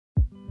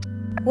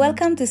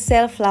Welcome to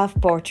Self-Love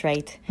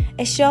Portrait,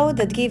 a show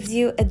that gives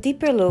you a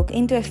deeper look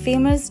into a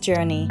female's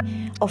journey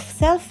of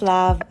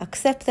self-love,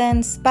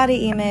 acceptance,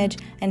 body image,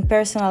 and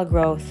personal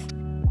growth.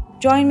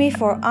 Join me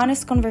for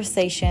honest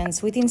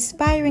conversations with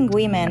inspiring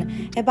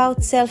women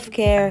about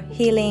self-care,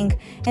 healing,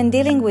 and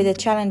dealing with the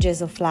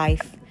challenges of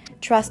life.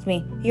 Trust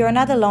me, you're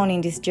not alone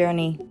in this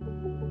journey.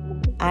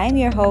 I'm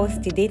your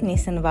host, Idit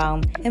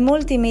Nissenbaum, a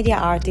multimedia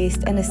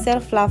artist and a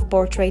self-love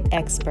portrait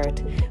expert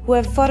who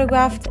have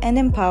photographed and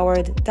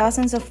empowered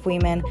dozens of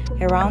women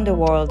around the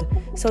world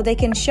so they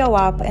can show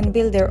up and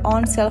build their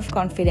own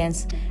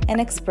self-confidence and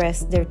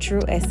express their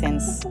true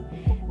essence.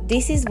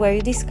 This is where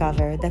you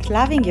discover that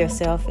loving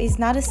yourself is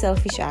not a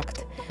selfish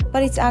act,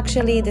 but it's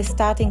actually the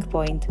starting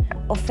point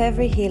of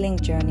every healing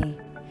journey.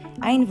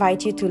 I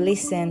invite you to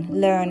listen,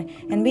 learn,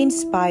 and be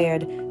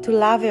inspired to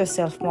love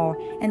yourself more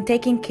and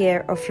taking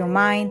care of your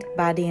mind,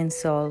 body, and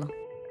soul.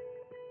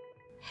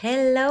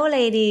 Hello,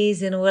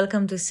 ladies, and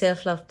welcome to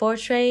Self-Love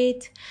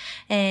Portrait,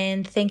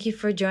 and thank you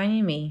for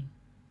joining me.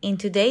 In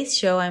today's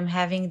show, I'm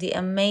having the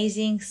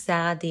amazing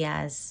Sara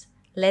Diaz.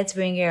 Let's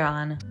bring her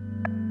on.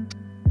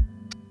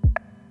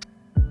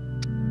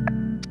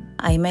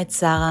 I met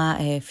Sara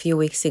a few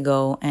weeks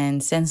ago,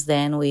 and since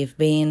then we've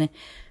been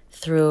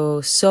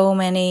through so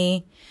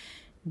many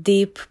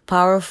deep,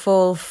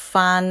 powerful,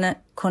 fun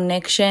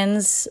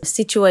connections,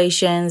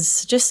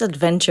 situations, just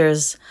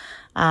adventures,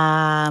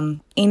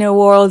 inner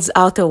worlds,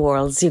 outer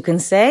worlds, you can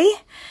say.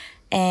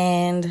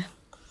 And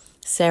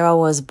Sara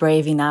was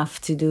brave enough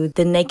to do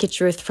the Naked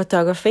Truth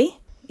photography.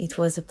 It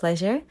was a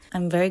pleasure.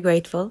 I'm very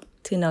grateful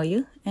to know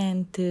you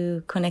and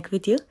to connect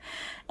with you.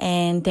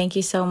 And thank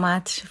you so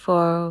much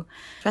for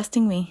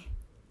trusting me.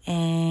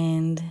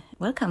 And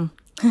welcome.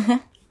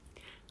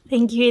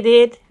 Thank you,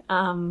 Idit.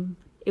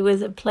 It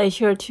was a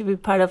pleasure to be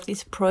part of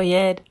this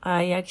project.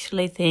 I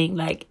actually think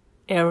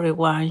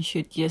everyone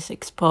should just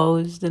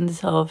expose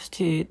themselves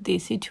to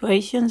these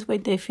situations where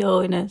they feel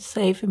in a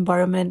safe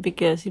environment,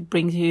 because it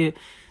brings you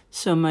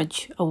so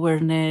much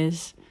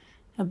awareness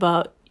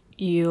about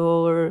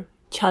your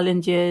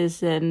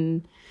challenges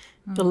and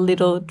the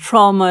little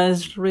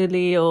traumas,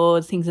 really,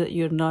 or things that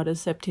you're not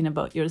accepting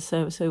about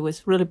yourself. So it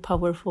was really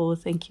powerful.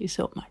 Thank you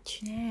so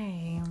much.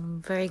 Yay,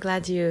 I'm very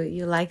glad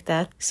you like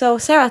that. So,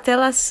 Sara, tell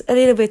us a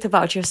little bit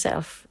about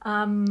yourself.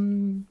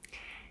 Well,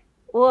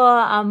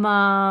 I'm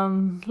a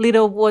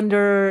little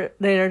wanderer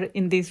there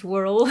in this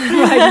world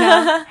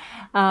right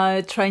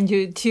now, trying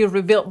to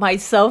rebuild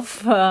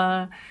myself.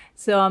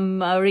 So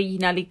I'm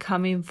originally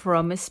coming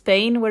from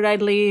Spain, where I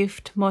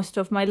lived most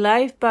of my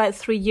life. But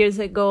 3 years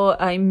ago,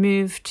 I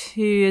moved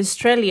to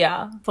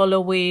Australia,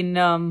 following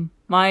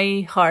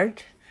my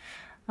heart,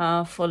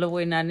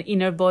 following an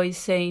inner voice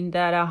saying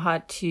that I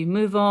had to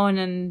move on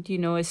and,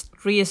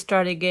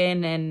 restart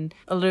again, and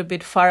a little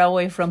bit far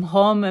away from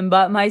home and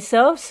by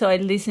myself. So I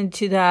listened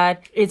to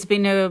that. It's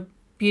been a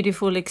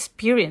beautiful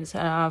experience.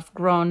 I've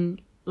grown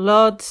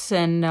lots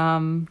and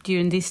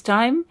during this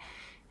time.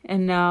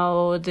 And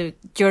now the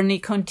journey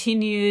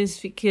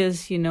continues,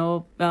 because,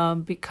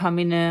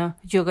 becoming a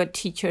yoga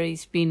teacher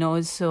has been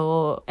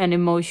also an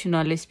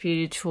emotional,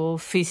 spiritual,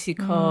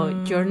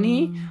 physical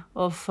journey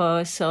of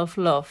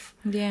self-love.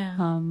 Yeah.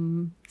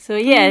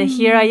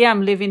 Here I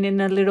am living in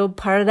a little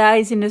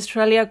paradise in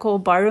Australia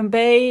called Byron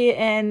Bay,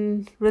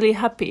 and really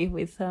happy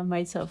with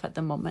myself at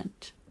the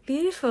moment.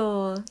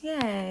 Beautiful.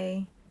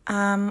 Yay.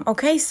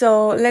 Okay,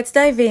 so let's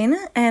dive in,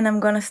 and I'm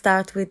gonna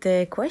start with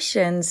the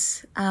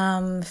questions.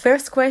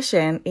 First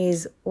question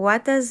is,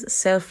 what does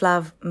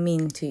self-love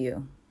mean to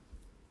you?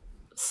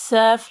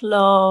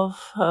 Self-love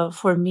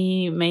for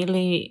me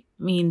mainly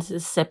means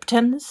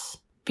acceptance,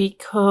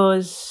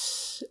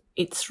 because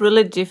it's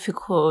really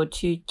difficult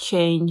to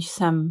change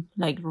some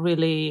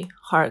really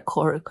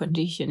hardcore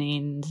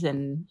conditionings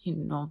and,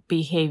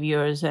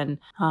 behaviors and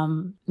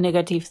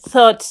negative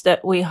thoughts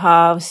that we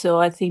have. So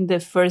I think the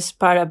first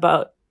part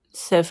about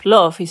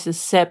self-love is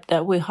accept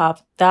that we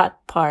have that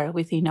part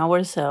within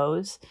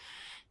ourselves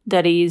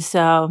that is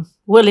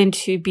willing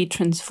to be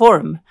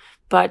transformed,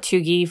 but to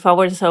give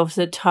ourselves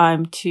the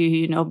time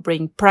to,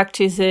 bring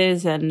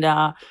practices and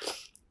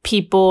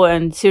people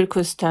and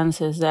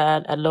circumstances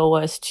that allow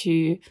us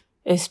to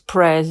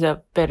express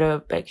a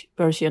better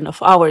version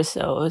of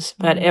ourselves.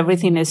 But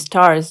everything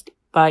starts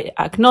by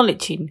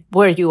acknowledging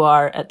where you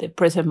are at the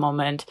present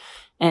moment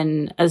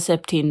and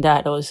accepting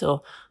that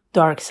also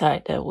dark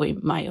side that we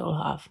might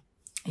all have.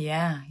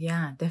 Yeah,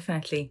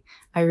 definitely.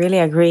 I really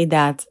agree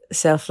that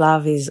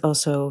self-love is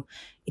also,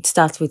 it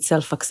starts with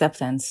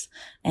self-acceptance,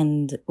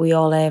 and we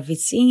all have,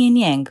 it's yin and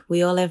yang.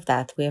 We all have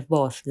that. We have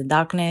both the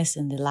darkness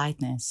and the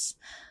lightness.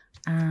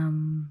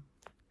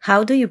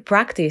 How do you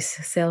practice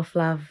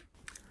self-love?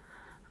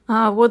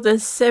 Well,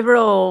 there's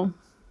several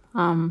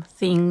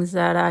things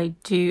that I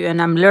do,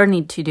 and I'm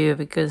learning to do,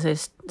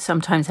 because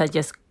sometimes I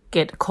just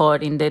get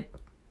caught in the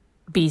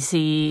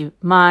busy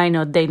mind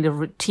or daily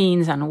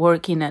routines and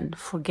working and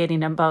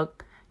forgetting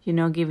about,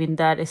 giving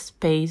that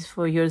space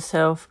for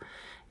yourself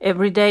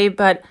every day.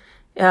 But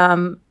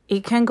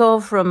it can go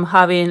from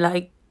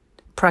having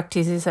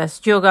practices as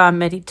yoga and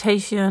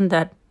meditation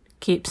that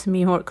keeps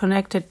me more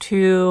connected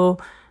to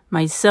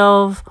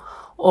myself,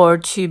 or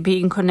to be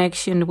in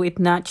connection with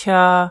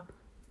nature,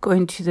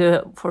 going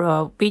for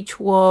a beach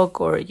walk,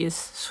 or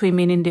just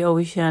swimming in the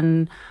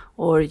ocean,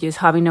 or just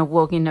having a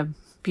walk in a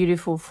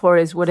beautiful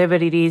forest, whatever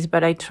it is.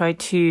 But I try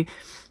to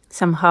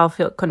somehow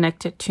feel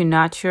connected to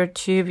nature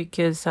too,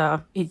 because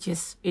it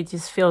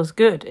just feels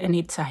good, and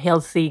it's a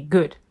healthy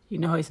good.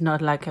 It's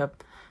not like a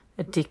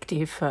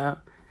addictive,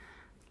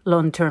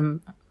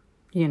 long-term,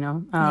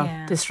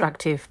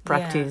 destructive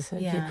practice.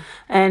 Yeah.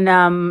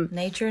 And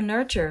Nature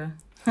nurture.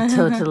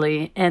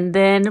 Totally. And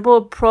then,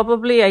 well,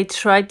 probably I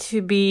try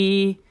to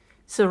be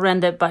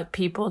surrounded by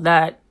people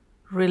that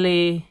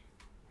really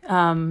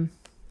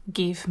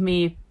give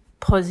me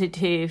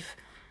positive,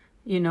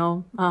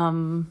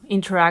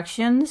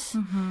 interactions.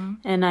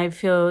 And I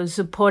feel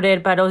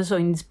supported, but also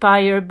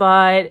inspired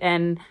by it.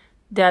 And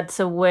that's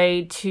a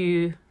way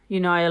to,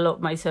 I allow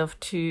myself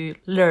to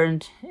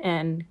learn.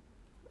 And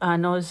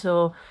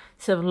also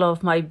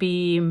self-love might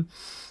be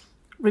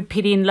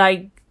repeating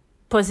like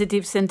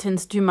positive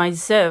sentence to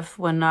myself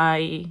when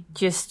I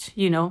just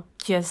do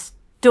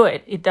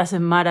it. It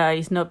doesn't matter.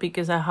 It's not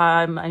because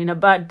I'm in a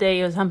bad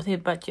day or something,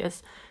 but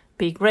just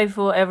be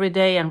grateful every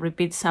day and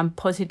repeat some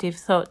positive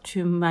thought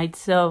to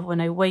myself when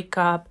I wake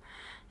up.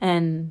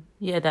 And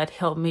that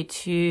helped me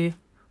to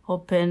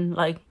open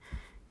like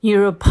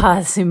neural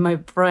paths in my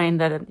brain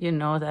that,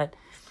 that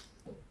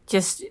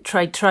just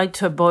try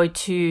to avoid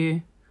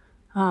to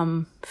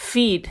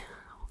feed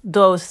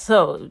those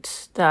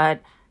thoughts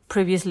that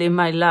previously in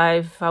my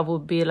life, I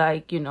would be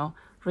like,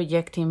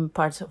 rejecting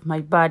parts of my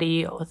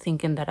body, or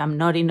thinking that I'm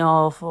not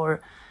enough,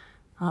 or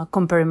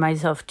comparing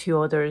myself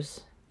to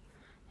others.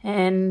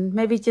 And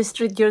maybe just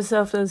treat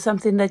yourself as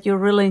something that you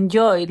really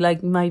enjoy.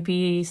 Like might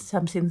be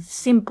something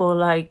simple,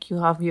 like you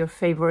have your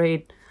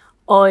favorite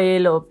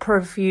oil or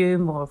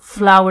perfume or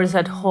flowers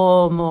at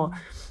home, or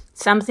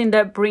something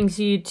that brings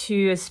you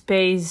to a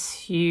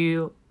space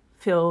you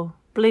feel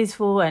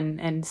blissful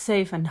and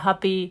safe and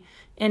happy.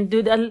 And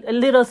do a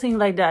little thing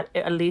like that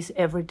at least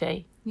every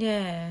day.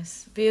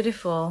 Yes,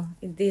 beautiful.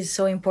 It is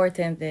so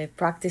important, the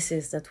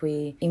practices that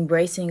we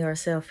embracing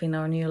ourselves in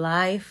our new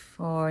life,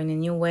 or in a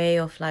new way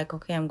of like,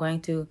 okay, I'm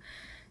going to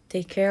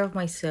take care of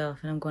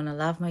myself, and I'm going to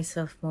love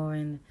myself more,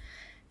 and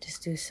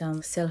just do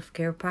some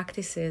self-care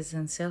practices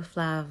and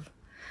self-love.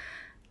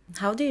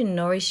 How do you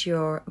nourish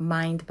your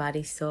mind,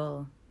 body,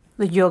 soul?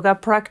 The yoga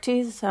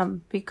practice.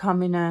 I'm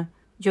becoming a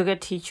yoga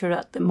teacher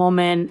at the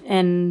moment,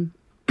 and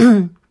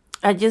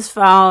I just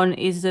found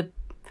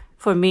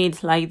for me,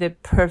 it's like the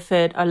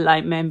perfect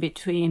alignment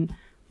between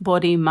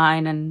body,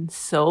 mind, and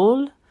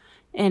soul.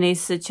 And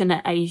it's such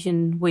an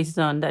Asian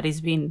wisdom that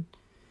has been,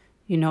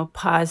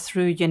 passed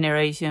through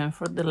generations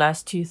for the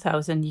last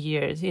 2,000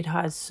 years. It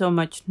has so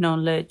much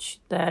knowledge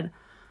that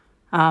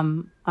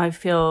I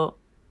feel,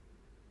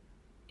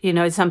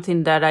 it's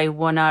something that I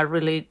want to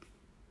really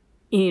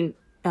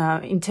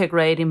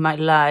integrate in my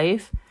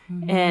life.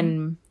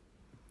 And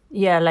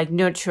like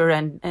nurture,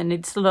 and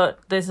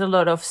there's a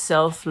lot of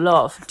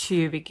self-love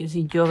too, because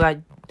in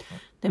yoga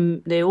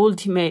the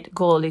ultimate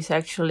goal is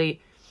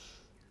actually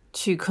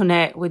to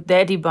connect with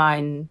the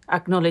divine,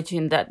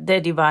 acknowledging that the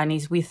divine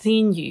is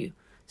within you.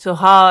 So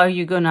how are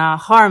you gonna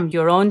harm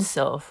your own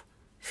self,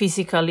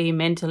 physically,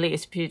 mentally,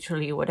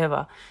 spiritually,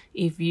 whatever,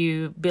 if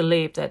you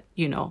believe that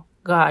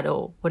God,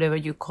 or whatever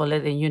you call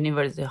it, the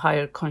universe, the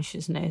higher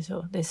consciousness,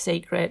 or the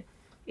sacred,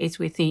 is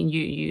within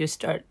you. You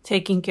start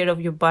taking care of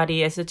your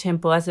body as a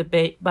temple, as a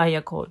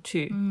vehicle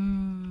too.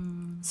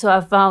 So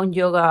I found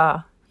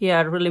yoga,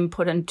 a really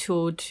important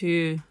tool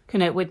to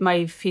connect with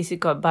my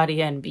physical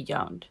body and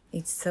beyond.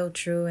 It's so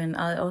true. And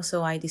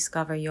I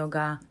discovered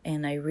yoga,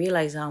 and I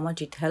realized how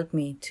much it helped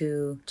me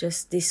to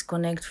just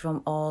disconnect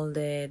from all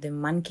the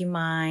monkey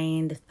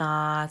mind, the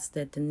thoughts,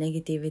 the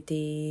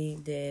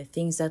negativity, the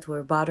things that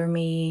were bothering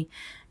me.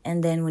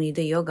 And then when you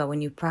do yoga,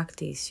 when you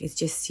practice, it's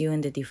just you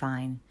and the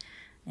divine.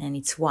 And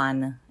it's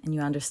one, and you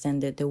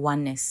understand the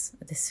oneness,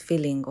 this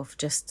feeling of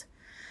just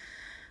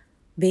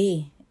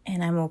be,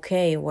 and I'm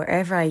okay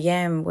wherever I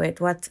am,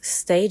 with what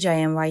stage I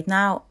am right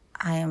now.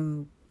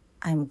 I'm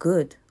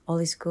good. All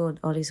is good.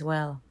 All is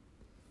well.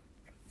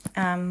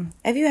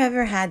 Have you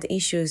ever had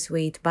issues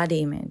with body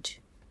image?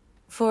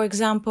 For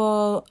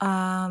example,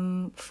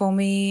 for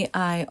me,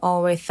 I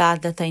always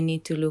thought that I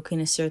need to look in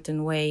a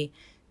certain way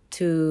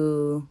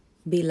to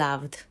be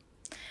loved.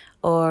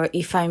 Or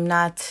if I'm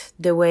not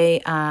the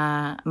way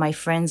my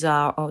friends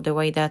are, or the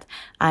way that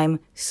I'm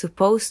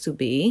supposed to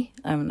be,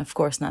 I'm of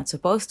course not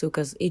supposed to,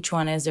 because each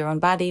one has their own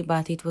body,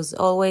 but it was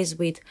always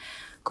with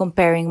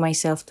comparing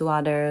myself to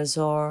others,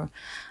 or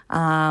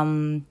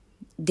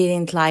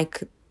didn't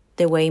like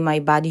the way my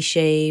body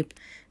shape.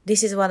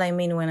 This is what I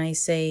mean when I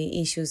say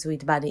issues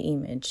with body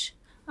image.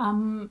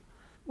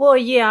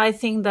 I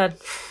think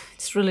that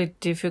it's really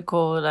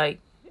difficult. Like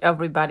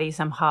everybody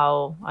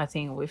somehow, I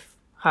think we've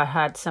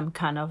had some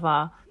kind of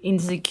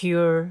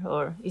insecure,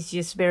 or it's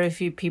just very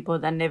few people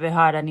that never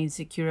had an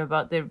insecure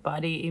about their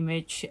body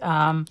image.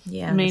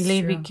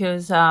 Mainly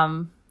because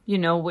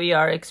we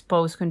are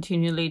exposed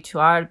continually to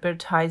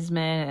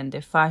advertisement and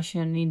the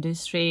fashion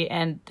industry,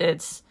 and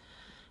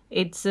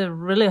it's a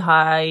really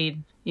high,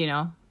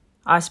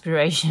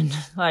 aspiration,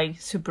 like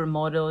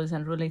supermodels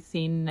and really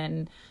thin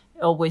and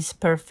always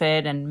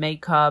perfect and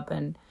makeup.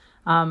 And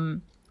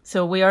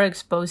so we are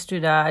exposed to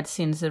that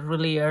since a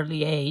really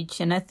early age.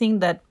 And I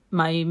think that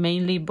my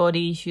mainly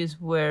body issues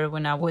were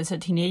when I was a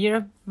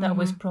teenager. That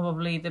was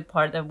probably the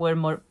part that were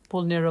more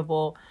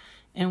vulnerable.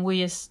 And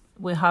we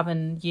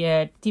haven't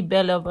yet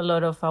developed a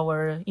lot of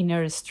our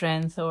inner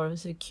strength or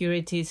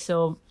security.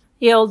 So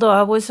yeah, although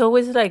I was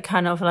always like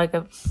kind of like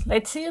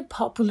let's say a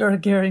popular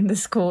girl in the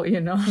school,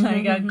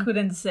 like I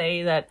couldn't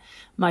say that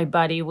my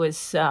body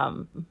was,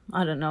 out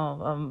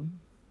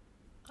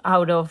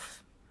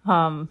of,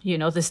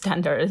 the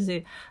standards.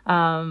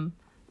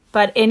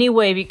 But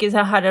anyway, because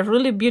I had a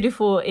really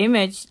beautiful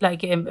image,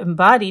 like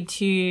embodied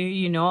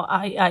to,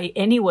 I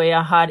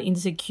had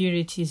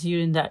insecurities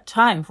during that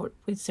time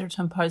with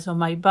certain parts of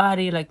my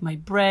body, like my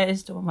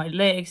breast or my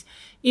legs,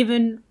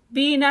 even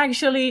being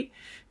actually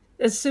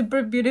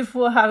super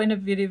beautiful, having a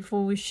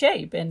beautiful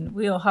shape. And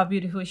we all have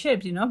beautiful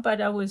shapes,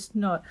 but I was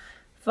not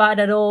fat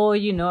at all,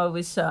 I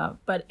was,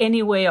 but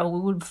anyway, I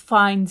would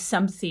find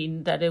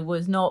something that it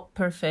was not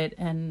perfect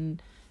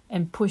and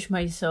push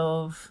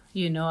myself,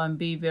 and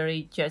be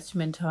very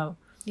judgmental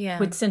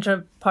with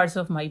central parts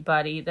of my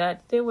body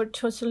that they were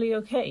totally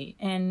okay.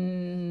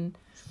 And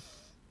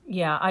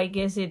yeah, I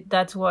guess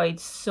that's why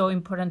it's so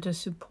important to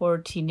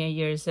support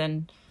teenagers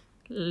and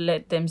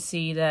let them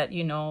see that,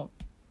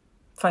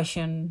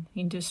 fashion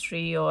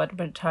industry or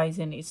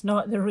advertising is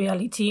not the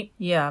reality.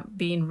 Yeah,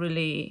 being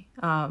really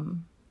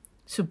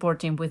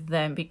supporting with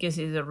them, because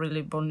it's a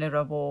really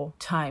vulnerable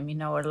time in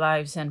our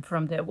lives, and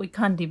from there we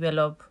can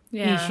develop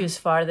issues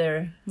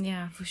further.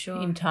 Yeah, for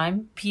sure. In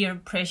time, peer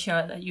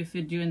pressure that you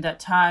feel during that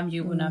time,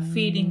 you wanna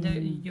fit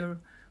in your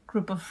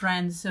group of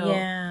friends. So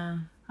yeah,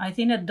 I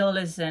think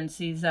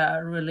adolescence is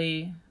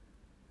really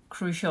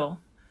crucial.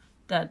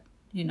 That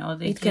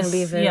it can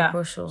be very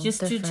crucial.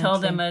 Just definitely. to tell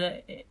them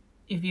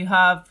if you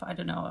have, I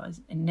don't know,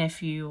 a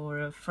nephew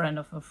or a friend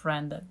of a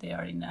friend that they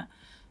are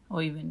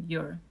or even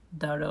your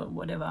daughter or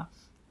whatever,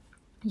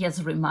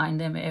 just remind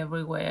them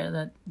everywhere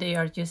that they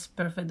are just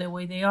perfect the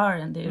way they are,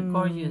 and they're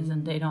gorgeous,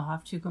 and they don't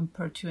have to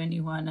compare to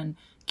anyone, and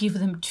give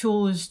them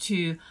tools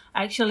to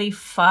actually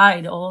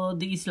fight all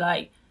these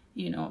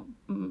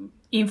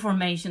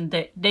information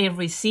that they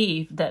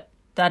receive,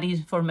 that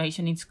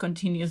information is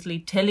continuously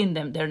telling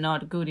them they're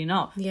not good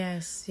enough.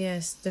 Yes,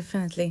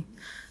 definitely.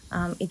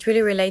 It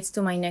really relates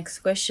to my next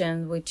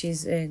question, which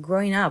is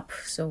growing up.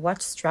 So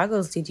what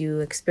struggles did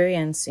you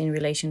experience in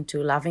relation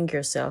to loving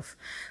yourself?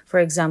 For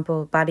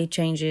example, body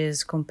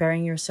changes,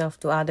 comparing yourself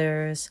to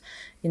others.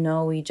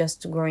 We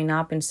just growing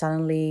up and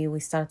suddenly we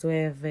start to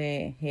have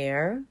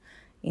hair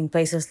in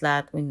places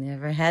that we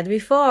never had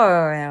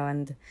before.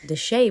 And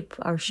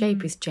our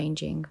shape is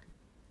changing.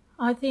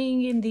 I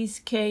think in this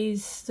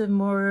case, the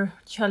more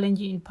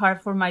challenging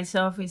part for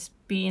myself is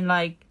being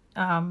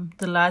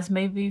the last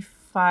maybe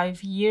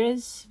 5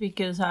 years,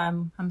 because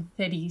I'm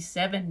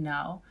 37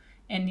 now,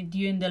 and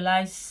during the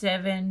last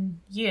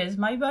 7 years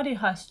my body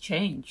has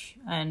changed,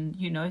 and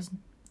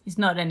it's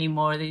not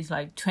anymore this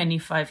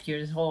 25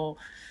 years old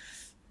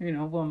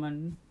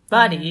woman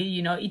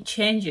body. It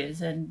changes,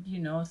 and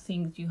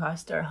things, you have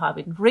start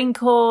having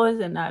wrinkles,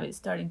 and I was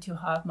starting to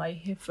have my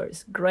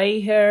first gray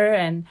hair,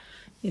 and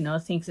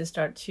things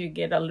start to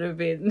get a little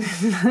bit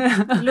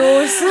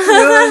loose.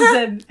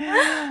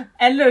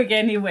 And look,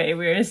 anyway,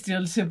 we're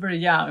still super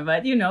young,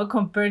 but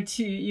compared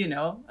to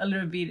a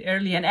little bit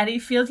early, and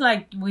it feels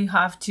like we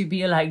have to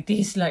be like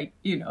this,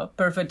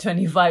 perfect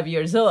 25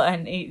 years old,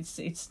 and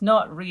it's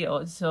not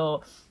real.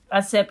 So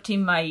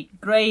accepting my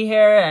gray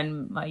hair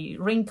and my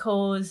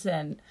wrinkles,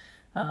 and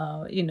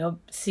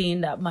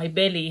seeing that my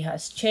belly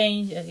has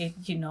changed,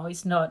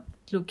 it's not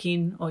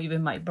looking, or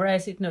even my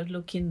breast, it's not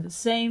looking the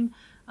same.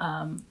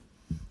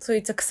 So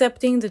it's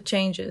accepting the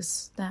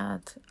changes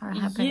that are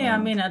happening. Yeah, I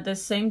mean, at the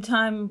same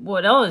time,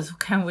 what else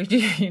can we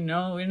do?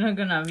 We're not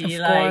gonna be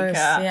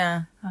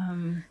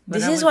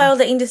this is why all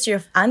the industry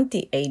of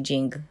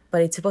anti-aging,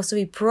 but it's supposed to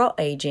be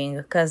pro-aging,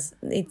 because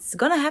it's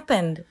gonna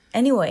happen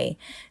anyway.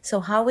 So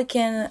how we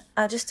can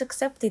just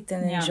accept it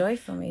and enjoy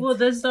from it? Well,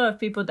 there's a lot of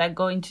people that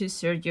go into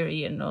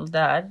surgery and all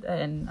that,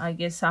 and I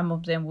guess some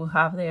of them will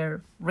have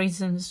their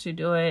reasons to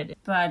do it,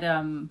 but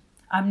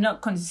I'm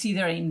not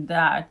considering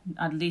that,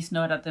 at least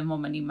not at the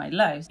moment in my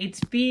life.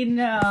 It's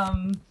been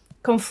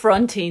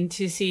confronting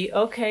to see,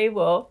 okay,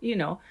 well,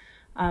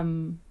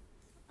 I'm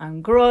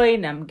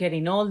growing, I'm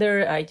getting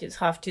older, I just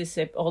have to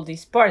accept all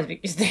these parts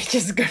because they're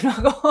just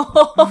gonna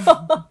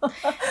go.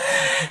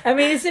 I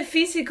mean, it's a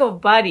physical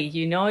body,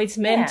 it's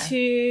meant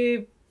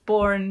to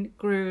born,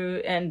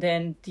 grew, and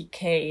then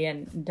decay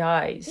and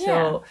die.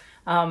 So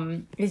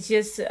it's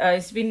just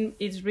it's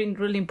been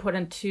really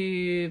important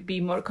to be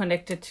more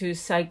connected to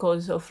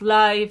cycles of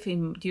life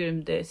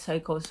during the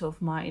cycles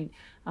of mine,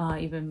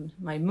 even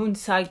my moon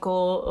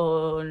cycle,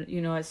 or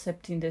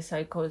accepting the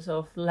cycles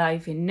of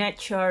life in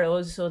nature,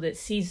 also the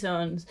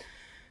seasons,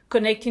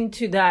 connecting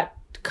to that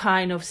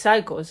kind of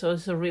cycles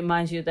also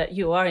reminds you that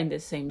you are in the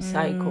same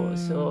cycle.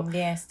 So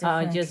yes,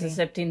 definitely. just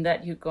accepting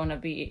that you're gonna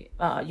be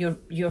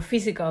your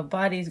physical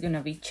body is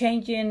gonna be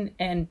changing,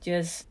 and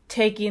just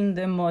taking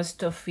the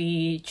most of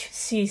each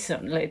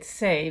season, let's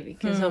say,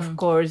 because of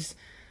course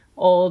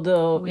all the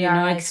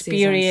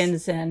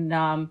experience and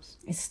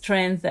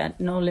strength and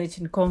knowledge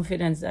and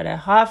confidence that I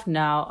have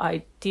now,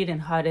 I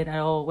didn't have it at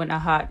all when I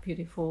had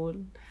beautiful,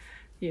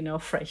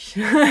 fresh.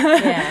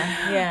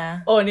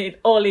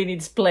 All in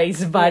its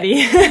place,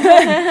 body.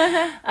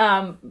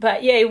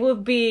 But yeah, it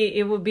would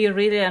be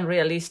really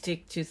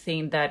unrealistic to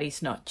think that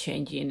it's not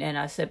changing, and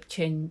accept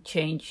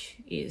change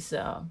is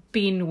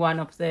been one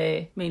of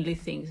the mainly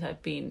things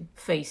I've been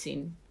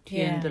facing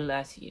in the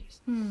last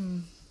years.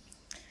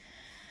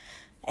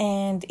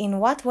 And in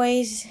what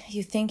ways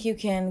you think you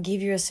can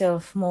give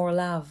yourself more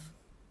love?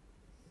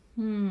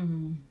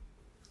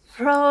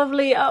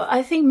 Probably,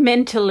 I think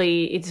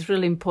mentally it's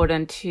really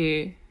important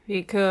too,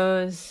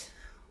 because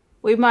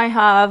we might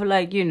have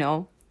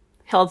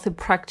healthy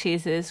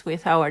practices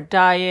with our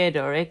diet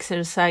or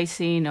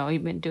exercising, or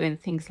even doing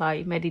things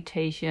like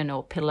meditation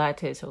or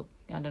Pilates, or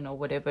I don't know,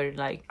 whatever,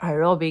 like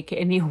aerobic,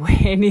 anyway,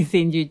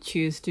 anything you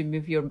choose to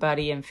move your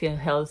body and feel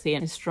healthy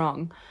and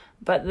strong.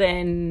 But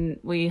then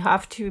we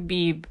have to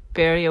be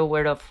very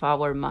aware of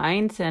our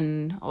minds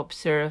and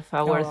observe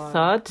our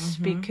thoughts,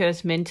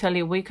 because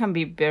mentally we can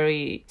be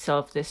very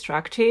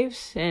self-destructive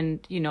and,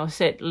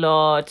 set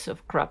lots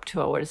of crap to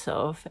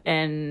ourselves.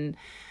 And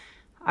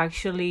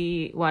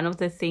actually, one of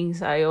the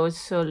things I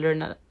also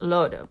learned a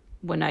lot of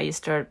when I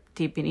start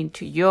dipping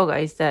into yoga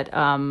is that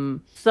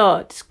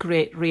thoughts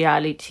create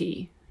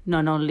reality.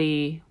 Not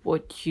only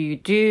what you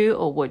do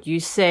or what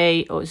you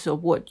say, also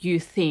what you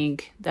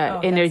think,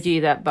 that energy,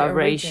 that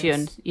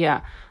vibration,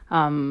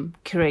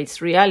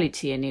 creates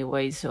reality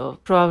anyway. So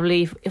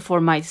probably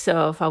for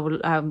myself,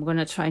 I'm going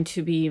to try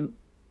to be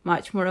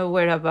much more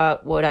aware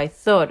about what I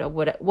thought or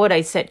what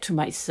I said to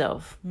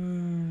myself.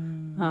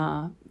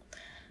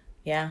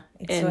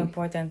 It's so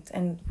important,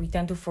 and we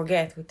tend to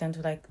forget. We tend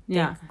to take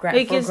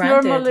because for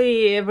granted.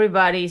 Normally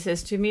everybody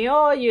says to me,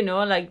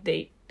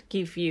 they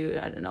give you,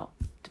 I don't know,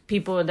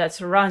 people that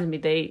surround me,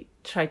 they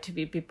try to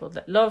be people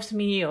that loves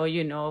me, or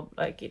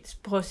it's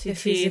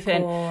positive,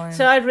 and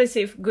so I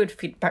receive good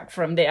feedback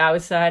from the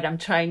outside. I'm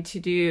trying to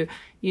do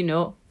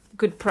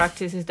good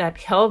practices that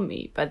help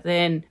me, but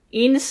then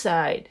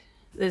inside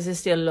there's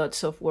still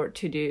lots of work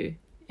to do.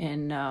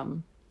 And I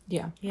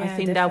think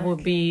definitely. that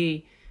would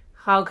be,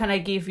 how can I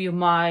give you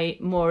my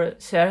more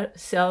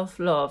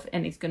self-love?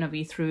 And it's going to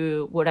be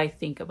through what I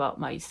think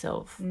about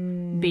myself,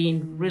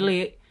 being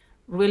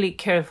really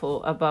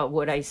careful about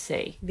what I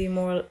say. Be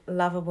more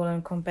lovable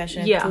and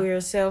compassionate to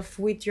yourself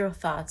with your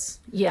thoughts.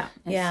 Yeah,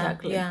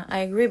 exactly. Yeah, I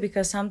agree,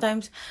 because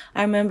sometimes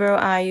I remember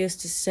I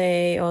used to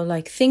say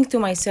or think to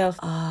myself,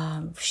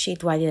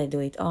 shit, why did I do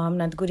it? Oh, I'm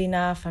not good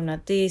enough, I'm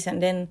not this.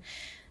 And then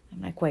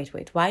I'm like, wait,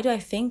 why do I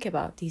think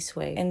about this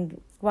way? And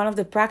one of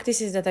the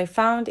practices that I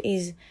found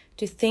is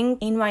to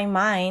think in my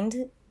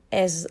mind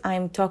as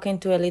I'm talking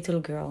to a little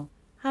girl.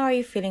 How are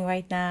you feeling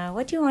right now?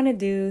 What do you want to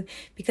do?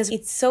 Because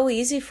it's so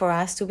easy for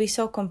us to be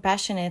so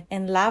compassionate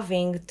and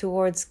loving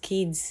towards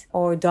kids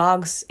or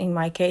dogs, in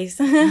my case.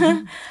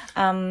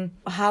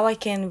 How I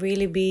can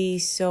really be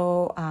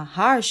so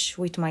harsh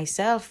with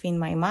myself in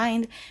my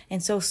mind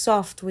and so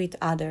soft with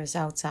others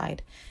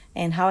outside.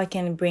 And how I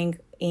can bring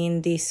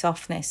in this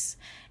softness.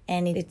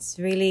 And it's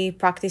really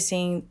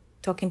practicing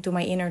talking to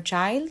my inner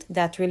child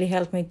that really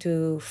helped me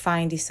to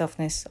find this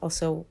softness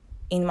also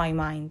in my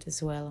mind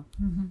as well.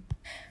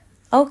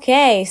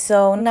 Okay,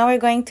 so now we're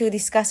going to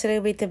discuss a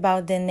little bit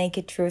about the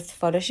Naked Truth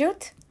photo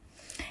shoot.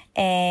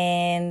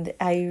 And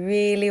I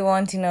really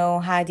want to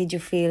know, how did you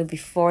feel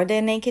before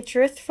the Naked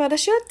Truth photo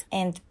shoot?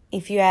 And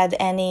if you had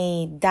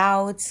any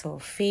doubts or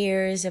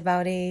fears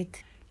about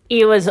it.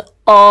 It was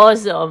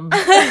awesome.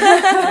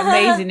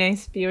 Amazing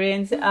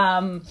experience.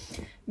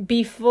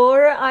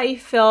 Before I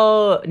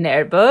felt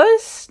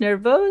nervous.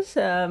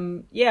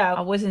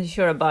 I wasn't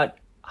sure about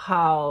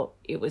how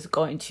it was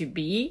going to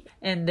be.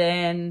 And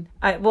then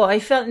I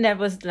felt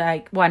nervous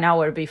like 1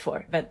 hour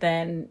before, but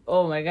then,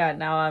 oh my God,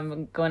 now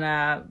I'm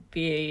gonna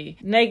be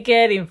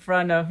naked in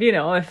front of,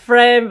 a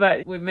friend,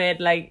 but we met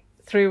like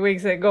 3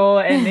 weeks ago,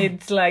 and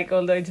it's like,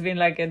 although it's been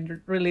like a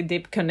really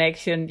deep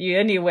connection, you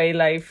anyway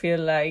like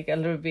feel like a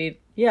little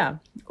bit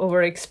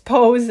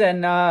overexposed.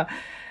 And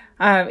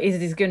is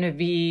this gonna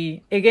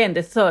be, again,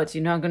 the thoughts,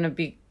 I'm gonna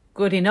be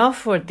good enough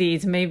for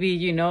this? Maybe,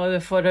 the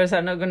photos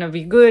are not gonna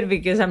be good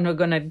because I'm not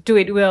gonna do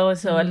it well.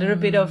 So a little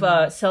bit of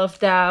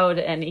self-doubt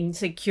and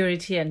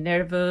insecurity and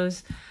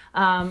nervous.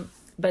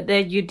 But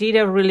then you did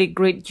a really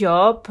great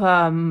job,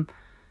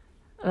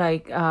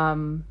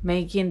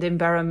 making the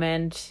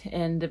environment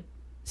and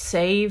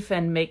safe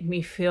and make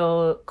me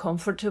feel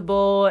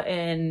comfortable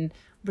and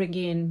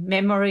bringing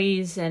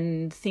memories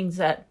and things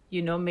that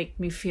make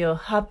me feel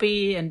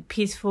happy and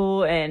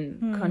peaceful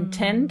and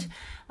content.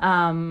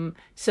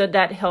 So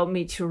that helped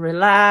me to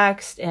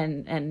relax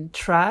and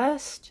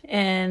trust.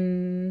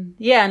 And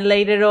and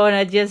later on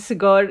I just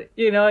got,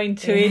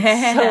 into it.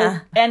 So,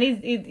 and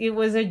it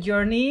was a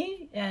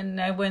journey, and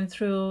I went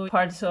through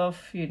parts of,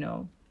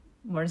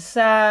 more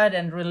sad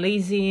and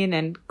releasing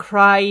and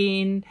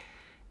crying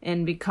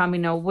and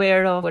becoming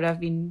aware of what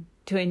I've been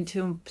doing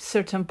to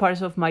certain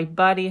parts of my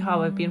body,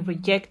 how I've been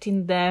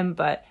rejecting them.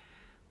 But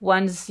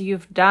once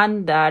you've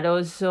done that,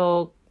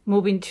 also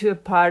moving to a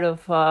part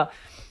of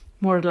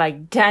more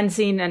like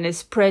dancing and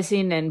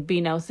expressing and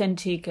being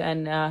authentic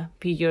and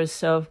be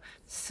yourself.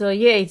 So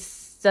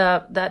it's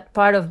that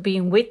part of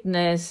being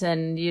witness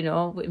and,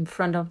 in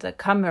front of the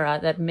camera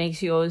that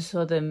makes you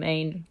also the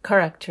main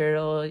character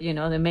or,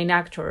 the main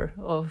actor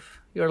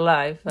of your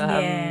life.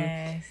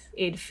 Yes.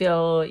 It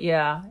feel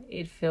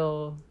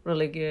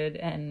really good,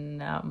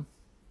 and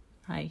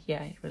I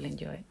really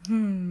enjoy it.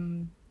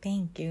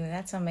 Thank you.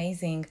 That's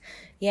amazing.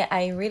 Yeah,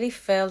 I really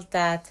felt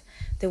that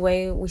the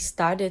way we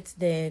started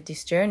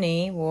this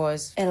journey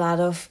was a lot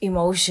of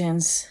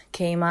emotions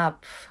came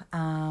up.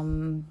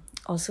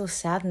 Also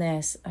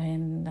sadness,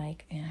 and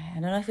like, I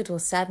don't know if it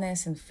was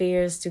sadness and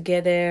fears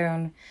together,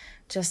 and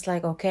just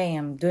like, okay,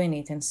 I'm doing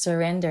it and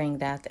surrendering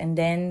that. And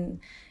then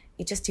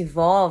it just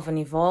evolved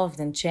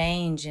and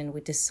changed, and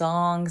with the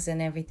songs and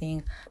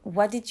everything.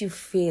 What did you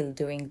feel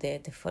during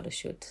the photo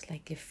shoot?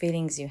 Like the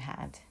feelings you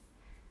had?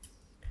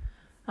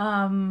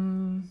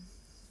 Well,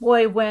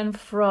 I went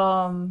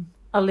from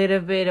a little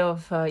bit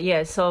of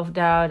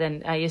self-doubt,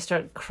 and I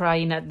started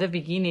crying at the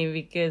beginning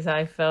because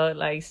I felt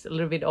like a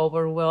little bit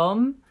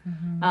overwhelmed.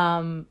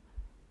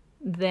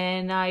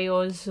 Then I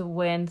also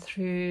went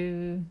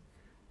through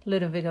a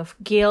little bit of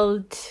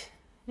guilt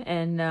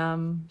and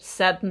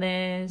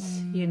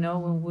sadness,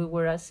 when we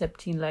were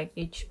accepting like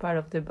each part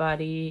of the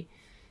body.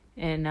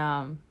 And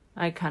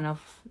I kind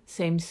of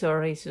same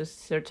story, so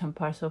certain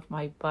parts of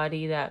my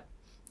body that,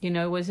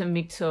 it was a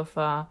mix of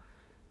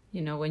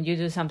when you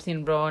do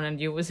something wrong and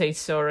you will say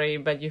sorry,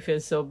 but you feel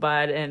so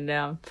bad, and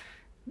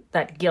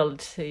that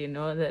guilt,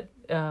 that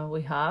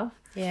we have.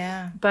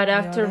 Yeah. But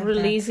after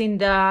releasing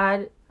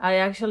that, I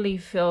actually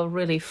feel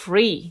really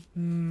free.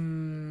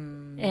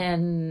 And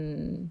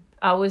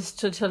I was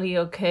totally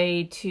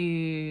okay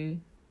to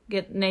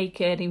get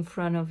naked in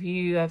front of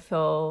you. I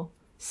felt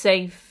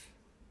safe,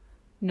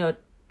 not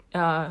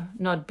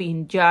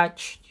being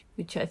judged,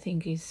 which I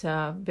think is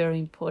very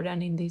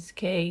important in this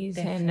case.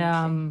 Definitely.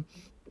 And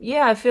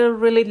I feel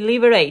really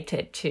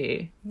liberated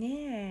too.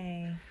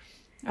 Yay.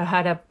 I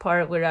had a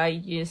part where I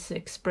just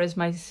expressed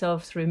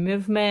myself through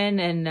movement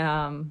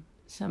and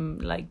some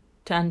like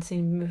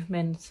dancing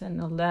movements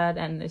and all that,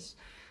 and it's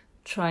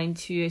trying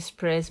to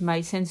express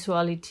my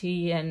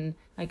sensuality. And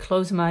I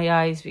closed my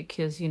eyes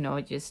because,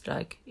 just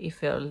like it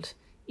felt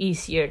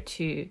easier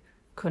to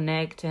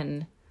connect.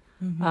 And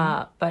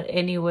but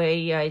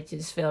anyway, I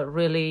just felt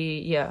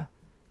really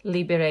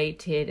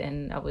liberated,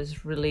 and I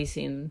was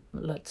releasing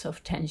lots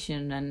of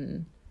tension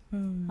and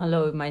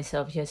allowing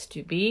myself just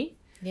to be.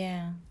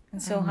 Yeah.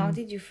 And so how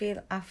did you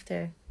feel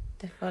after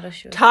the photo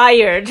shoot?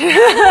 Tired.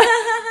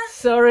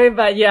 Sorry,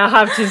 but I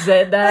have to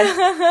say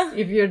that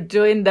if you're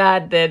doing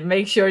that, then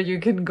make sure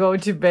you can go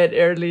to bed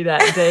early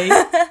that day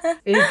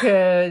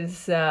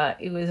because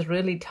it was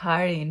really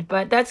tiring.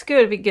 But that's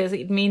good because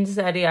it means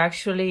that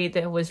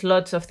there was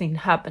lots of things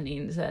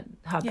happening,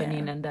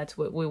 and that's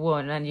what we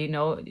want. And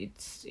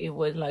it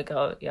was like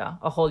a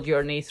whole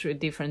journey through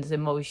different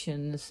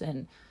emotions,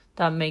 and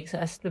that makes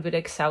us a bit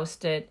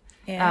exhausted.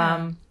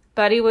 Yeah.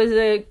 But it was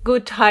a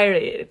good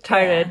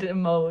tired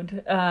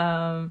mode.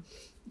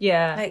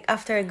 Like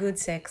after a good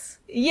sex.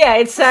 Yeah,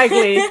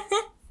 exactly.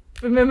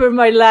 Remember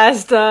my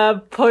last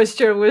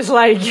posture was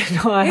like,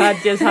 I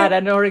had just had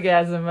an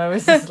orgasm. I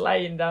was just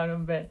lying down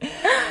in bed.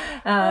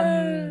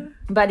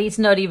 But it's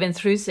not even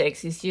through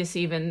sex. It's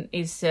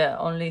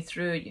only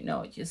through,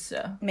 just...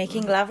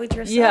 making love with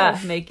yourself. Yeah,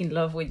 making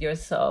love with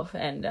yourself.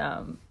 And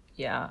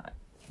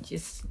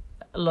just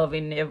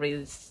loving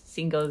every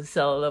single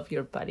cell of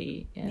your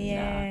body. And,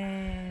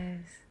 yes.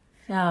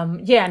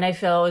 And I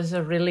felt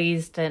also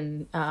released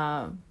and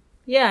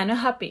and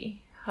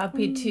happy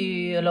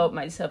to allow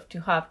myself to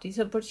have this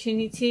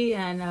opportunity.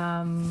 And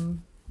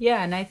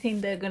and I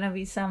think there are gonna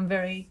be some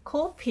very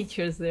cool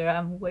pictures there.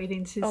 I'm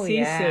waiting to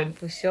see soon.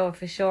 For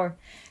sure.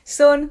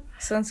 Soon.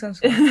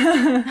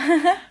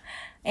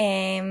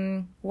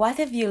 What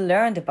have you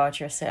learned about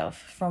yourself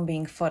from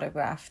being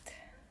photographed?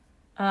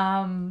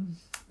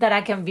 That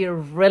I can be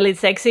really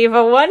sexy if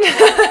I want.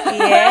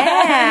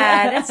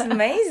 Yeah, that's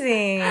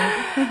amazing.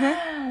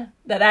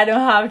 That I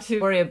don't have to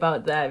worry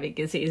about that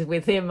because it's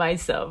within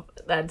myself.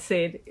 That's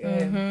it.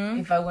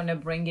 If I want to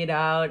bring it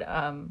out,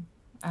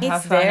 I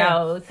have an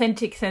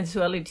authentic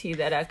sensuality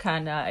that I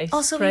can express.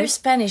 Also, you're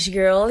Spanish,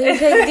 girl.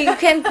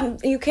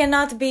 You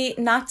cannot be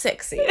not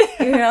sexy,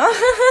 you know?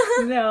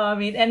 No, I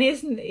mean, and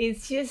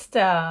it's just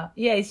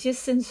it's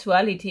just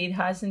sensuality. It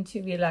hasn't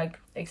to be like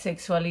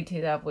sexuality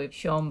that we've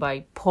shown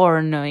by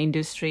porn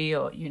industry,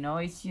 or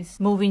it's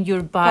just moving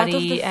your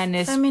body and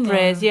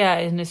express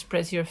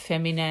your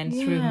feminine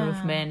through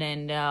movement,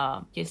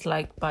 and just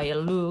like by a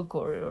look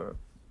or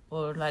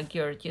like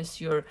your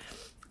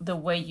the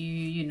way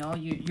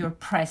your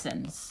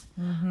presence.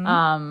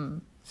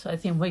 So I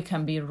think we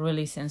can be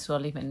really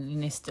sensual even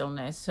in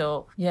stillness.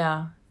 So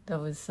yeah, that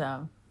was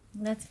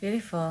that's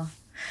beautiful.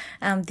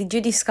 Did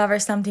you discover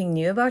something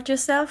new about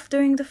yourself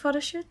during the photo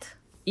shoot?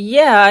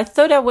 Yeah, I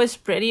thought I was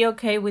pretty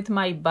okay with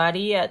my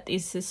body at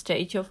this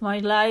stage of my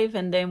life.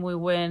 And then we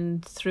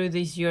went through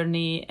this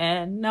journey.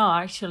 And no,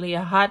 actually,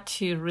 I had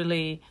to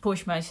really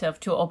push myself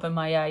to open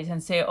my eyes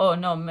and say, oh,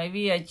 no,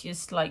 maybe I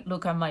just like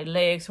look at my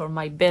legs or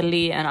my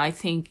belly. And I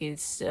think it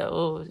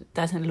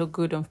doesn't look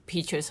good on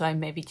picture. So I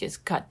maybe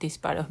just cut this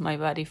part of my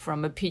body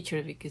from a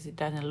picture because it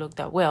doesn't look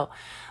that well.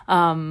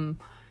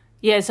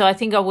 So I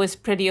think I was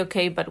pretty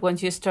okay. But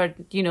once you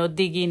start,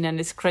 digging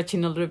and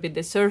scratching a little bit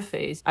the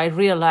surface, I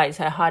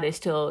realized I had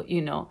still,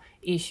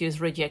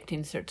 issues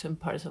rejecting certain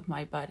parts of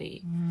my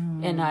body.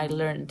 And I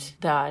learned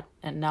that.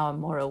 And now I'm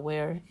more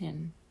aware.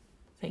 And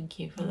thank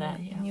you for that.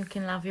 Yeah. You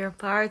can love your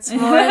parts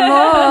more and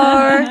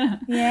more.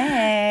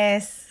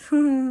 Yes.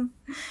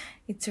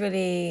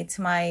 It's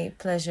my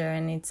pleasure.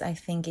 And I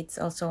think it's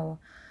also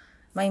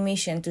my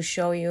mission to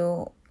show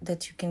you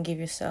that you can give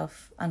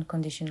yourself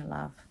unconditional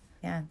love.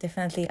 Yeah,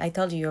 definitely. I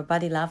told you, your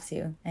body loves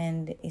you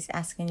and is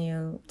asking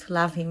you to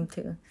love him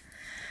too.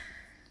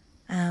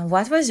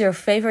 What was your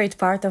favorite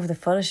part of the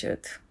photo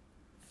shoot?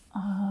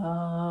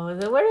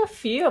 There were a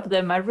few of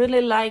them. I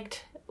really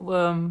liked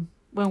when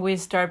we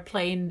start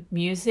playing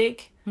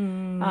music,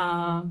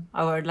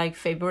 our like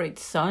favorite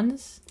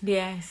songs.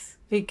 Yes.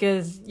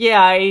 Because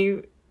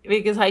I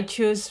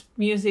choose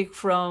music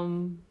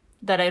from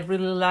that I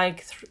really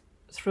like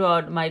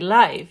throughout my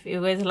life. It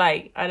was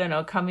like, I don't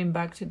know, coming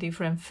back to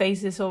different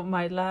phases of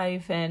my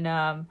life,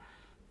 and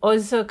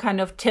also kind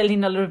of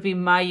telling a little bit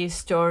my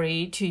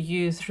story to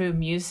you through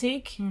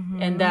music.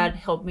 And that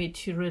helped me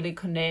to really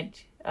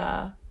connect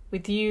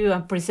with you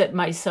and present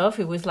myself.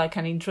 It was like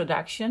an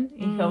introduction.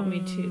 It helped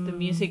me to the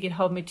music. It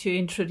helped me to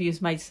introduce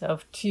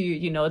myself to,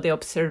 the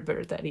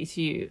observer that is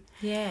you.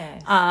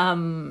 Yes.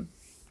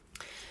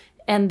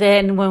 And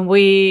then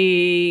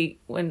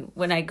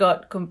when I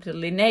got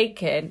completely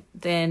naked,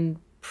 then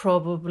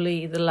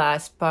probably the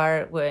last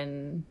part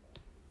when,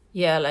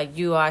 like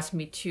you asked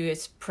me to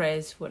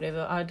express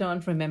whatever. I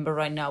don't remember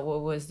right now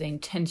what was the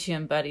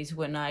intention, but it's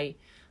when I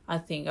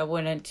think I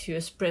wanted to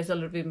express a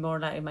little bit more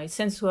like my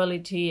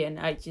sensuality, and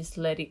I just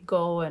let it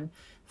go and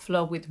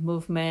flow with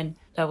movement.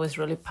 That was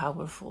really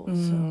powerful.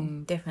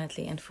 So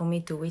definitely. And for me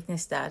to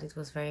witness that, it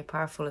was very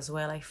powerful as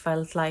well. I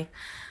felt like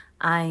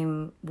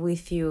I'm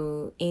with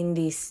you in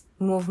this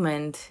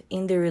movement,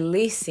 in the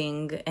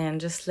releasing and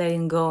just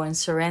letting go and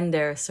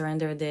surrender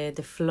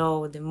the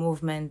flow, the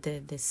movement,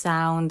 the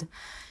sound.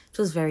 It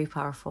was very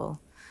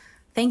powerful.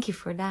 Thank you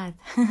for that.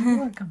 You're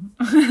welcome.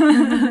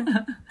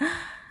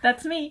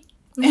 That's me.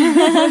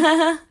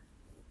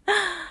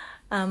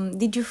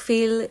 Did you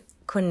feel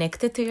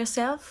connected to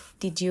yourself?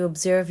 Did you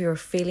observe your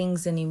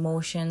feelings and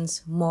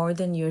emotions more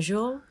than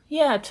usual?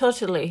 Yeah,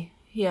 totally.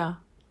 Yeah,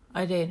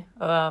 I did.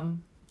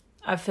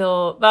 I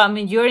feel,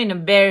 you're in a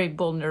very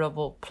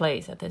vulnerable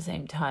place at the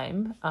same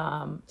time.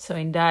 So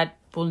in that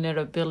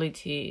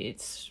vulnerability,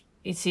 it's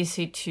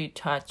easy to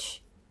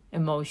touch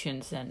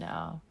emotions and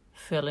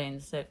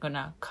feelings that are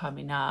gonna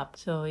coming up.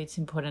 So it's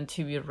important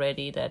to be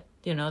ready that,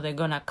 they're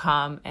gonna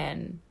come,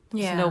 and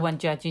there's no one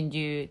judging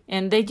you.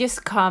 And they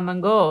just come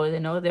and go,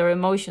 they're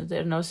emotions.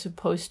 They're not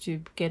supposed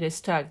to get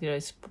stuck.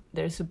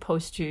 They're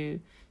supposed to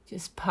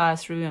just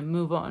pass through and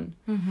move on.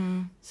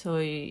 So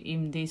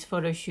in this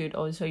photo shoot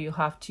also, you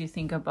have to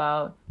think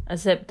about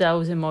accept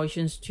those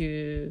emotions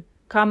to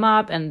come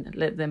up and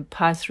let them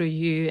pass through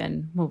you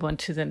and move on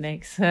to the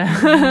next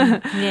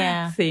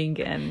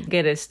thing, and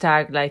get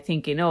stuck like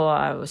thinking,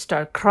 I will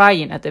start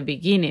crying at the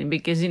beginning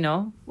because,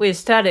 we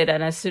started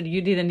and I said,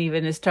 you didn't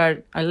even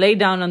start. I lay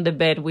down on the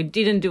bed. We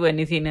didn't do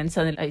anything. And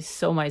suddenly I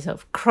saw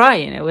myself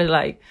crying. It was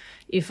like,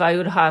 if I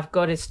would have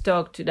got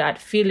stuck to that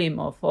feeling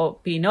of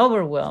being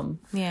overwhelmed,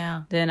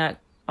 then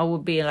I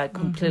would be like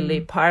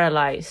completely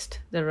paralyzed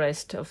the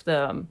rest of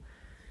the...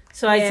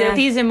 So I said,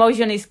 this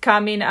emotion is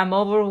coming. I'm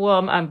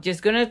overwhelmed. I'm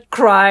just going to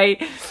cry.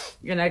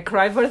 I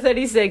cry for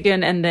 30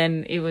 seconds. And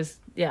then it was,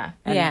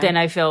 then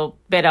I felt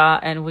better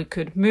and we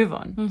could move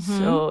on.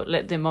 So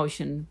let the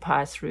emotion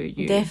pass through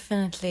you.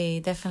 Definitely.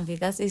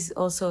 That is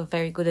also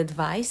very good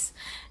advice.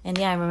 And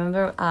I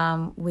remember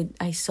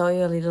I saw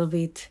you a little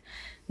bit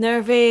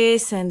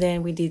nervous, and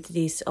then we did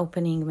this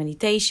opening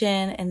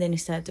meditation, and then you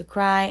started to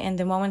cry. And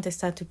the moment I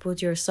started to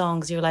put your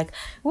songs, you're like,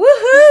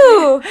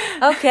 woohoo!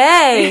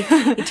 Okay.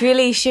 It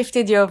really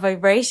shifted your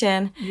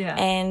vibration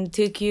and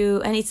took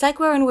you. And it's like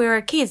when we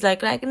were kids,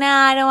 like,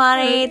 nah, I don't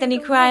want to eat. And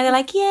you cry, and they're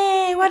like,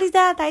 yay, what is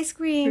that? Ice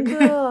cream,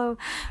 cool.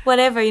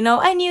 Whatever,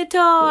 a new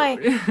toy.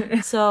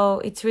 So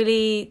it's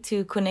really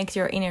to connect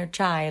your inner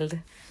child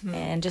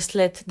and just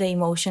let the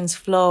emotions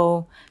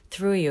flow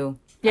through you.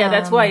 Yeah,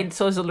 that's why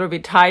it's also a little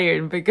bit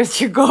tired,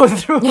 because you go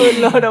through a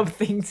lot of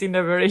things in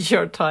a very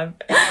short time.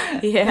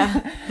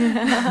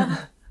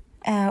 Yeah.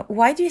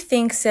 Why do you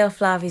think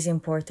self-love is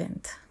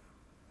important?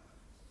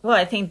 Well,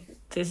 I think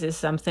this is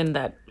something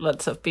that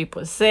lots of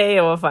people say,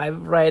 or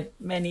I've read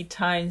many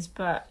times,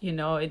 but,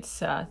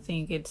 I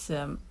think it's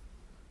a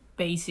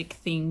basic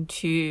thing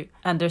to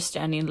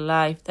understand in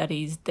life, that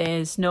is,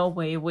 there's no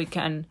way we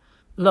can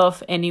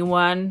love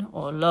anyone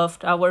or love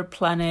our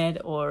planet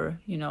or,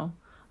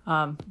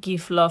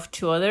 give love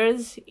to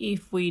others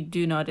if we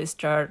do not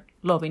start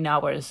loving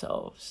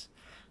ourselves.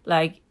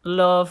 Like,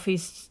 love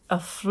is a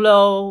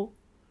flow,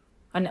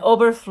 an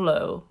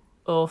overflow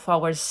of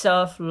our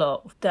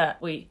self-love,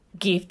 that we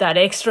give that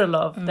extra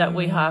love that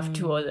we have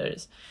to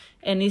others.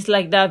 And it's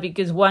like that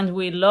because once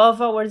we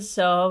love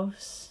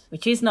ourselves,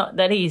 which is not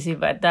that easy,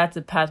 but that's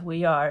the path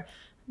we are,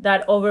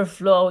 that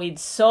overflow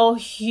is so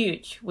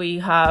huge. We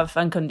have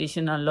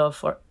unconditional love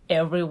for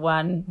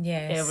everyone,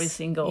 every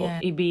single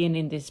being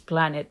in this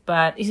planet.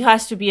 But it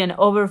has to be an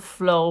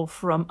overflow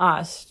from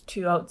us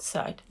to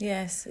outside.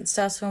 Yes, it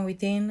starts from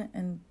within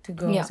and to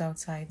goes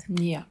outside.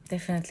 Yeah.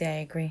 Definitely, I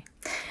agree.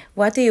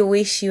 What do you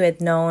wish you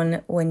had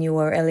known when you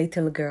were a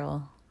little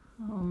girl?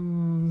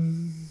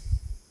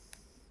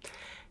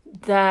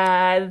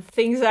 That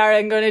things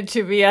aren't going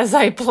to be as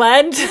I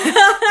planned.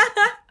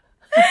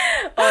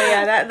 Oh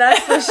yeah,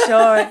 that's for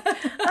sure.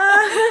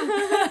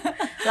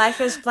 Life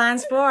has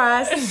plans for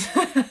us.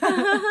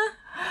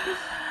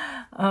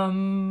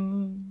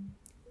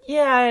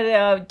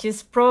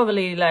 Just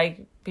probably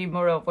like be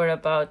more aware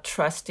about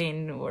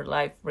trusting where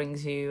life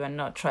brings you and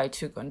not try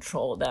to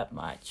control that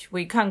much.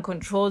 We can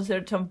control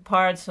certain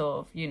parts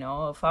of,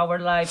 of our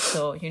life.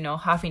 So,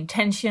 have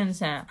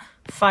intentions and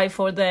fight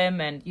for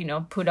them and,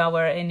 put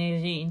our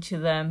energy into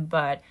them.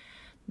 But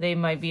there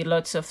might be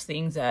lots of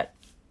things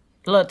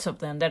lots of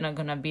them, they're not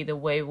going to be the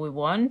way we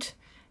want,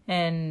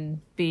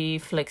 and be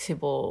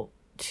flexible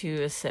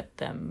to accept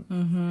them.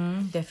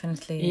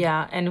 Definitely.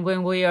 Yeah, and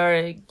when we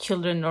are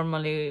children,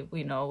 normally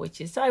we know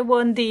which is, I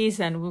want this,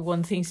 and we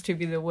want things to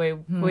be the way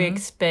we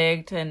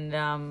expect,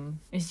 and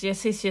it's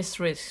just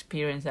through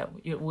experience that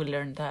we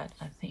learn that,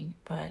 I think.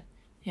 But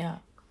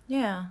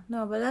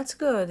but that's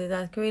good.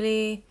 That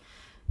really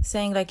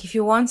saying, like, if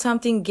you want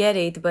something, get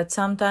it, but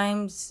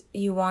sometimes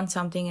you want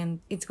something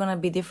and it's gonna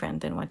be different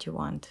than what you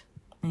want.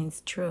 And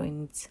it's true,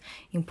 and it's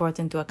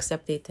important to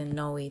accept it and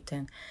know it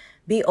and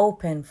be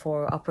open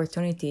for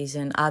opportunities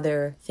and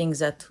other things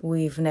that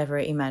we've never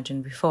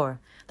imagined before.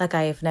 Like,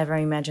 I have never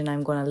imagined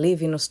I'm going to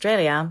live in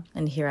Australia,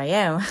 and here I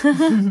am.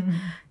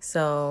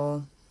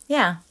 So,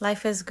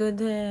 life has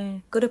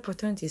good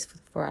opportunities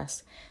for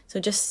us.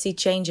 So just see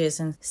changes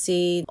and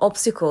see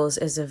obstacles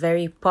as a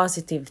very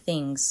positive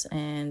things,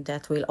 and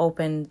that will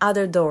open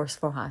other doors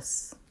for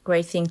us.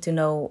 Great thing to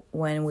know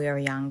when we are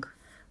young.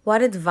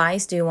 What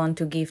advice do you want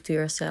to give to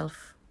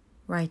yourself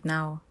right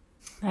now?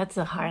 That's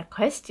a hard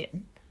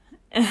question.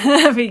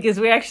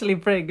 Because we're actually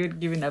pretty good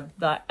giving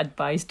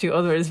advice to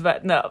others,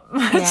 but no.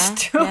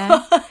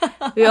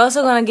 We're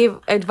also going to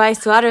give advice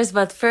to others,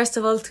 but first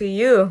of all to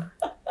you.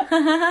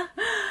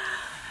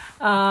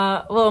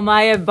 Well,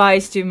 my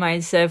advice to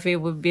myself, it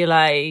would be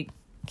like,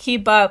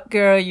 keep up,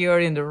 girl, you're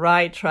in the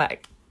right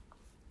track.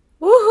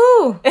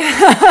 Woohoo!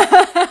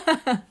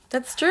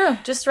 That's true.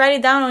 Just write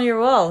it down on your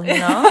wall,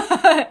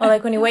 Or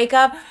like when you wake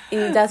up,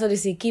 that's what you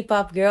see. Keep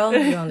up, girl.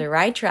 You're on the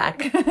right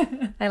track.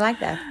 I like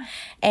that.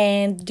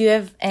 And do you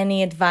have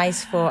any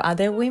advice for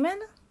other women?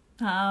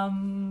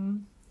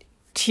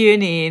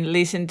 Tune in,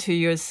 listen to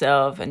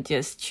yourself, and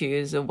just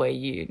choose the way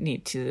you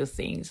need to do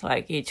things.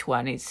 Like, each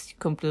one is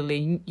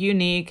completely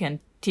unique and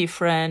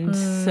different.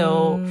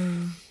 So,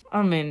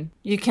 I mean,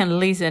 you can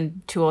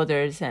listen to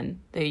others, and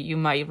you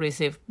might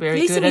receive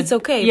very good. It's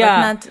okay, but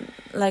not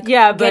like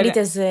get it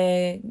as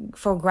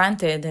for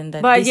granted. And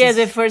that. But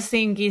the first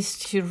thing is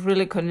to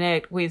really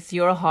connect with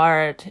your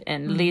heart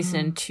and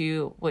listen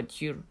to what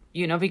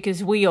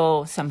because we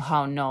all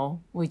somehow know.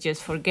 We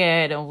just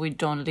forget or we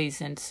don't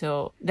listen.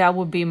 So that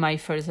would be my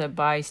first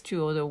advice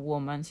to other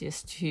women,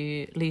 just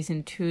to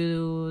listen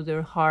to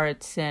their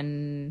hearts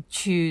and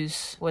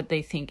choose what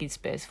they think is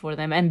best for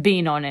them, and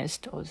being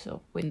honest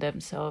also with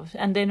themselves.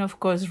 And then, of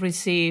course,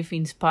 receive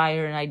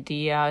inspiring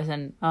ideas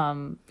and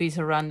be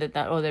surrounded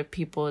by other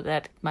people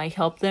that might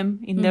help them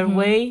in their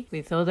way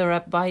with other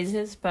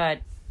advices.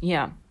 But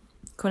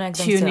connect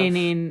tuning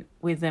in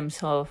with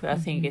themselves, I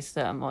think, is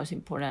the most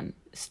important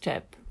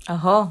step.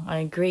 I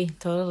agree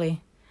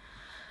totally.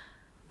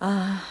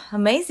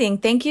 Amazing.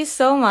 Thank you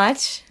so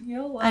much.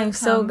 You're welcome. I'm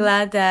so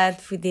glad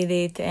that we did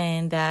it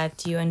and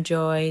that you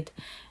enjoyed,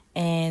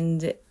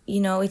 And,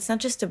 it's not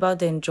just about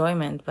the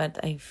enjoyment, but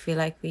I feel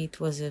like it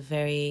was a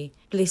very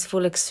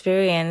blissful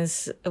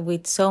experience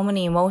with so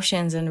many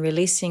emotions, and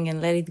releasing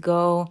and let it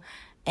go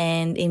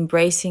and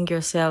embracing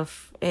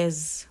yourself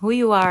as who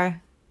you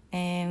are.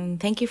 And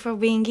thank you for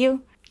being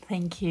you.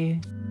 Thank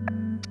you.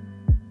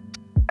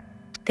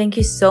 Thank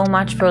you so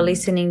much for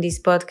listening this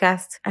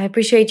podcast. I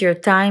appreciate your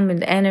time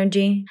and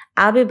energy.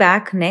 I'll be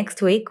back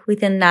next week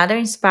with another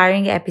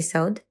inspiring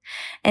episode.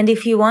 And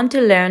if you want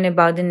to learn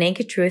about the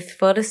Naked Truth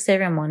photo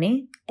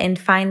ceremony and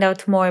find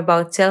out more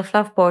about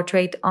Self-Love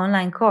Portrait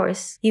online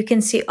course, you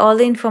can see all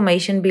the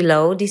information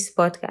below this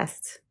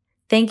podcast.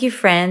 Thank you,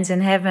 friends,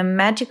 and have a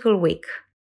magical week.